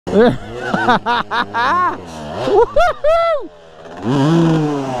Today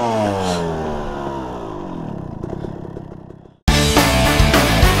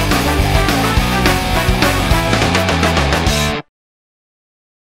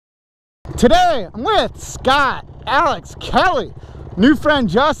I'm with Scott, Alex, Kelly, new friend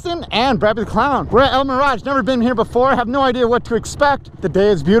Justin, and Begbie the Clown. We're at El Mirage, never been here before, have no idea what to expect. The day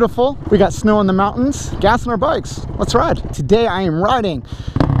is beautiful. We got snow on the mountains, gas on our bikes. Let's ride. Today I am riding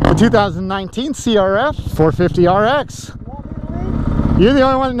the 2019 CRF 450 RX. You're the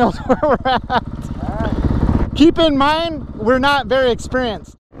only one that knows where we're at. Right. Keep in mind, we're not very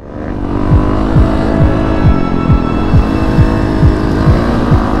experienced.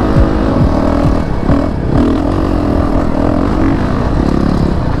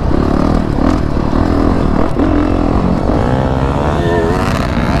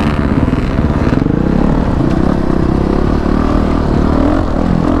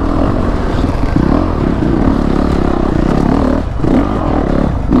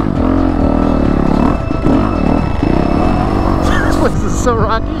 So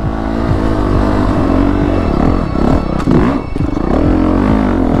rocky.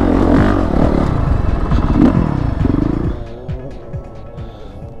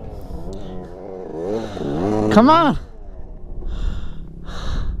 Come on.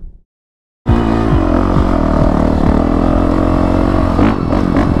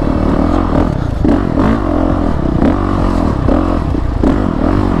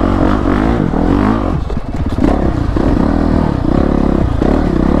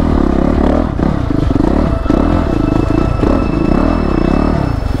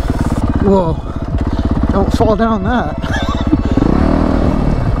 Whoa, don't fall down that.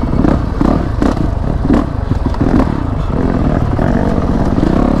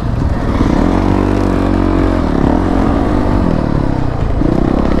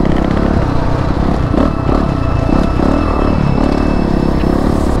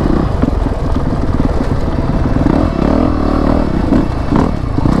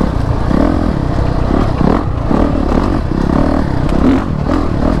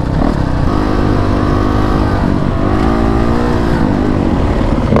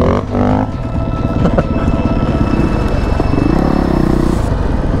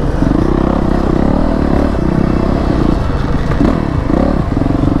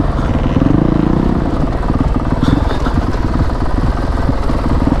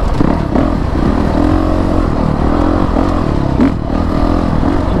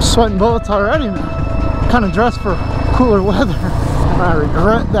 Sweating bullets already, man. Kind of dressed for cooler weather. I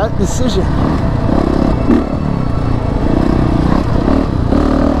regret that decision.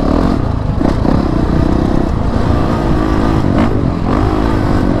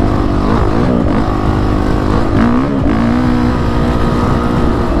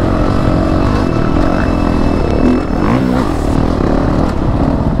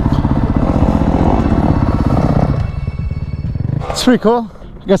 It's pretty cool.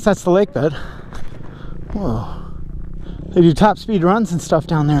 I guess that's the lake bed. Whoa. They do top speed runs and stuff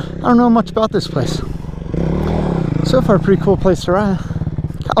down there. I don't know much about this place. So far, pretty cool place to ride.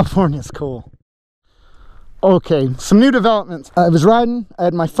 California's cool. Okay, some new developments. I was riding, I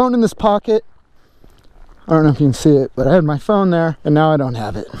had my phone in this pocket. I don't know if you can see it, but I had my phone there, and now I don't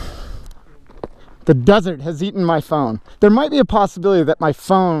have it. The desert has eaten my phone. There might be a possibility that my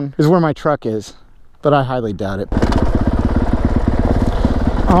phone is where my truck is, but I highly doubt it.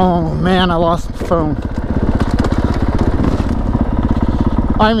 Oh man, I lost my phone.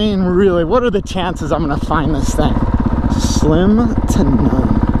 I mean, really, what are the chances I'm gonna find this thing? Slim to none.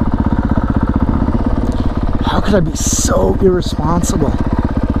 How could I be so irresponsible?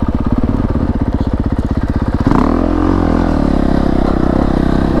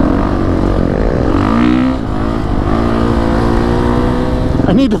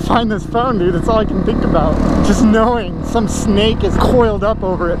 I need to find this phone, dude. That's all I can think about. Just knowing some snake is coiled up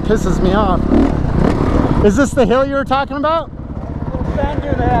over it pisses me off. Is this the hill you were talking about? Little sand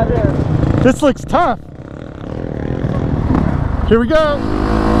dune they have here. This looks tough. Here we go.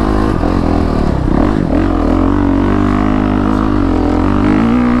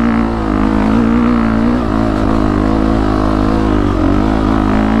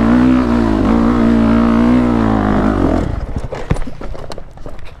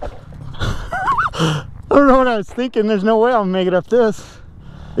 I don't know what I was thinking. There's no way I'll make it up this.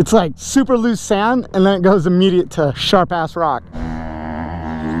 It's like super loose sand and then it goes immediate to sharp ass rock.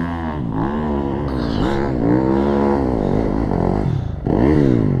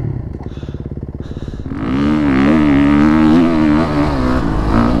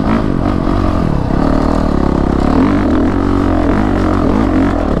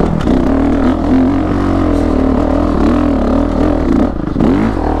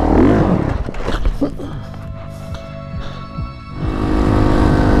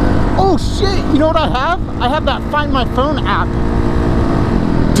 I have that Find My Phone app.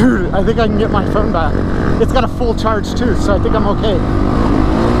 Dude, I think I can get my phone back. It's got a full charge too, so I think I'm okay.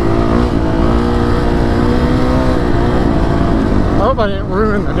 I hope I didn't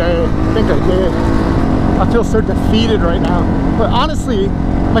ruin the day. I think I did. I feel so defeated right now. But honestly,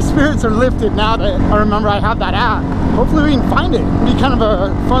 my spirits are lifted now that I remember I have that app. Hopefully we can find it. It'll be kind of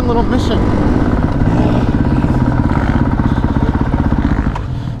a fun little mission.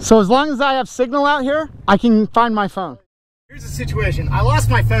 So as long as I have signal out here, I can find my phone. Here's the situation. I lost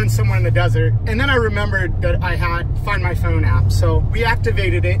my phone somewhere in the desert, and then I remembered that I had Find My Phone app. So we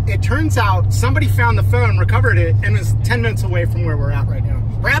activated it. It turns out somebody found the phone, recovered it, and was 10 minutes away from where we're at right now.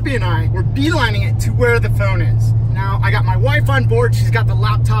 Rappy and I were beelining it to where the phone is. Now, I got my wife on board. She's got the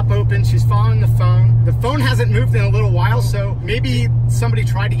laptop open. She's following the phone. The phone hasn't moved in a little while, so maybe somebody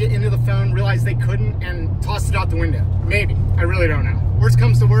tried to get into the phone, realized they couldn't, and tossed it out the window. Maybe. I really don't know. Worst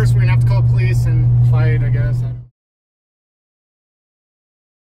comes to worst, we're gonna have to call the police and fight, I guess.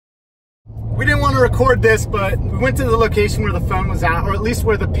 We didn't want to record this, but we went to the location where the phone was at, or at least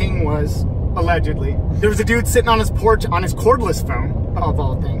where the ping was, allegedly. There was a dude sitting on his porch on his cordless phone, of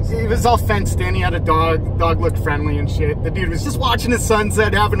all things. He was all fenced in, he had a dog. Dog looked friendly and shit. The dude was just watching his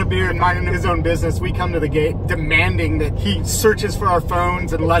sunset, having a beer and minding his own business. We come to the gate demanding that he searches for our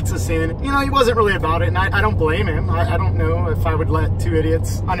phones and lets us in. You know, he wasn't really about it, and I don't blame him. I don't know if I would let two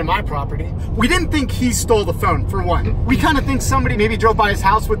idiots onto my property. We didn't think he stole the phone, for one. We kind of think somebody maybe drove by his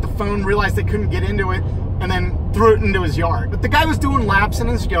house with the phone, realized they couldn't get into it, and then threw it into his yard. But the guy was doing laps in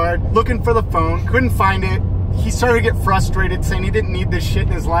his yard, looking for the phone, couldn't find it. He started to get frustrated, saying he didn't need this shit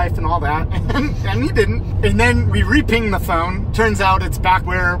in his life and all that, and he didn't. And then we re-pinged the phone. Turns out it's back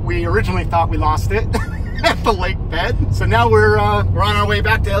where we originally thought we lost it, at the lake bed. So now we're on our way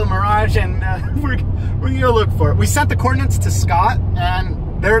back to El Mirage, and we're gonna go look for it. We sent the coordinates to Scott, and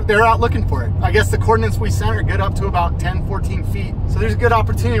they're out looking for it. I guess the coordinates we sent are good up to about 10, 14 feet. So there's a good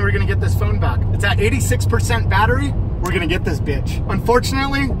opportunity we're gonna get this phone back. It's at 86% battery. We're gonna get this bitch.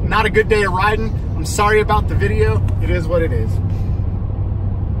 Unfortunately, not a good day of riding. I'm sorry about the video. It is what it is.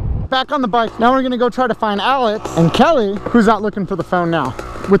 Back on the bike. Now we're gonna go try to find Alex and Kelly, who's out looking for the phone now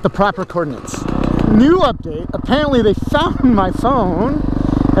with the proper coordinates. New update. Apparently they found my phone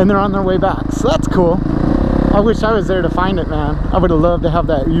and they're on their way back. So that's cool. I wish I was there to find it, man. I would have loved to have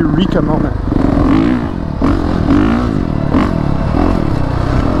that eureka moment.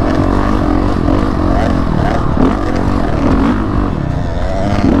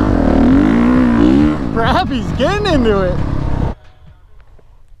 He's getting into it.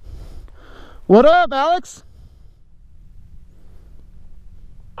 What up, Alex?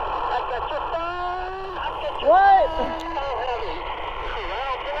 What?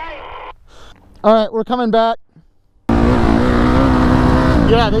 All right, we're coming back.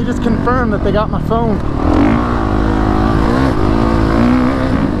 Yeah, they just confirmed that they got my phone.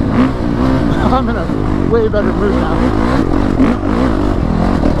 I'm in a way better mood now.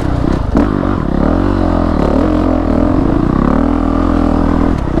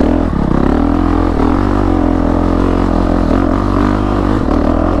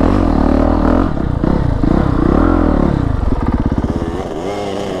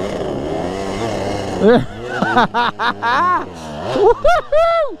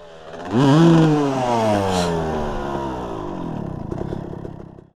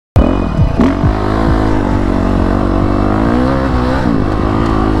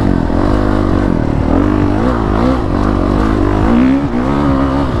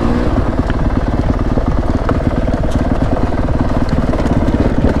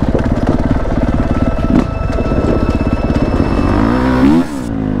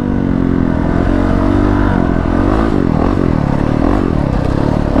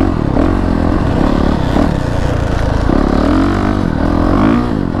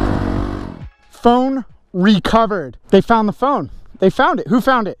 Phone recovered. They found the phone. They found it. Who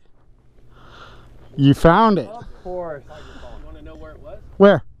found it? You found it. Of course. You want to know where it was?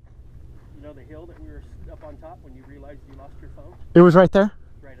 Where? You know the hill that we were up on top when you realized you lost your phone? It was right there?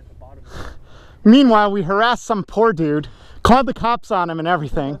 Right at the bottom. Meanwhile, we harassed some poor dude, called the cops on him and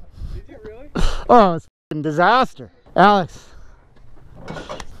everything. Did you really? Oh, it's a disaster. Alex.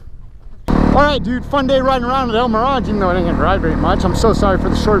 All right, dude, fun day riding around at El Mirage, even though I didn't get to ride very much. I'm so sorry for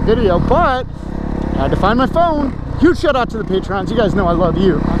the short video, but I had to find my phone. Huge shout out to the patrons. You guys know I love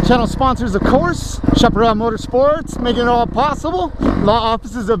you. Channel sponsors, of course, Chaparral Motorsports, making it all possible. Law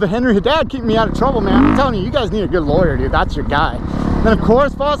offices of the Henry Haddad, keeping me out of trouble, man. I'm telling you, you guys need a good lawyer, dude. That's your guy. Then, of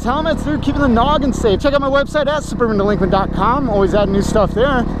course, Voss Helmets, dude, keeping the noggin safe. Check out my website at SuburbanDelinquent.com. Always adding new stuff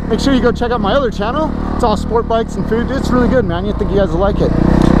there. Make sure you go check out my other channel. It's all sport bikes and food. It's really good, man. You think you guys will like it.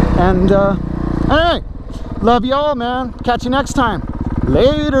 And, anyway, Love y'all, man. Catch you next time.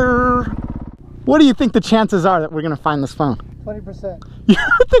 Later. What do you think the chances are that we're gonna find this phone? 20%. You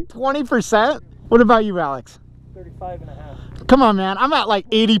think 20%? What about you, Alex? 35.5. Come on, man. I'm at like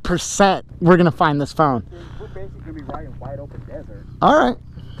 80% we're gonna find this phone. We're basically gonna be riding wide open desert. All right.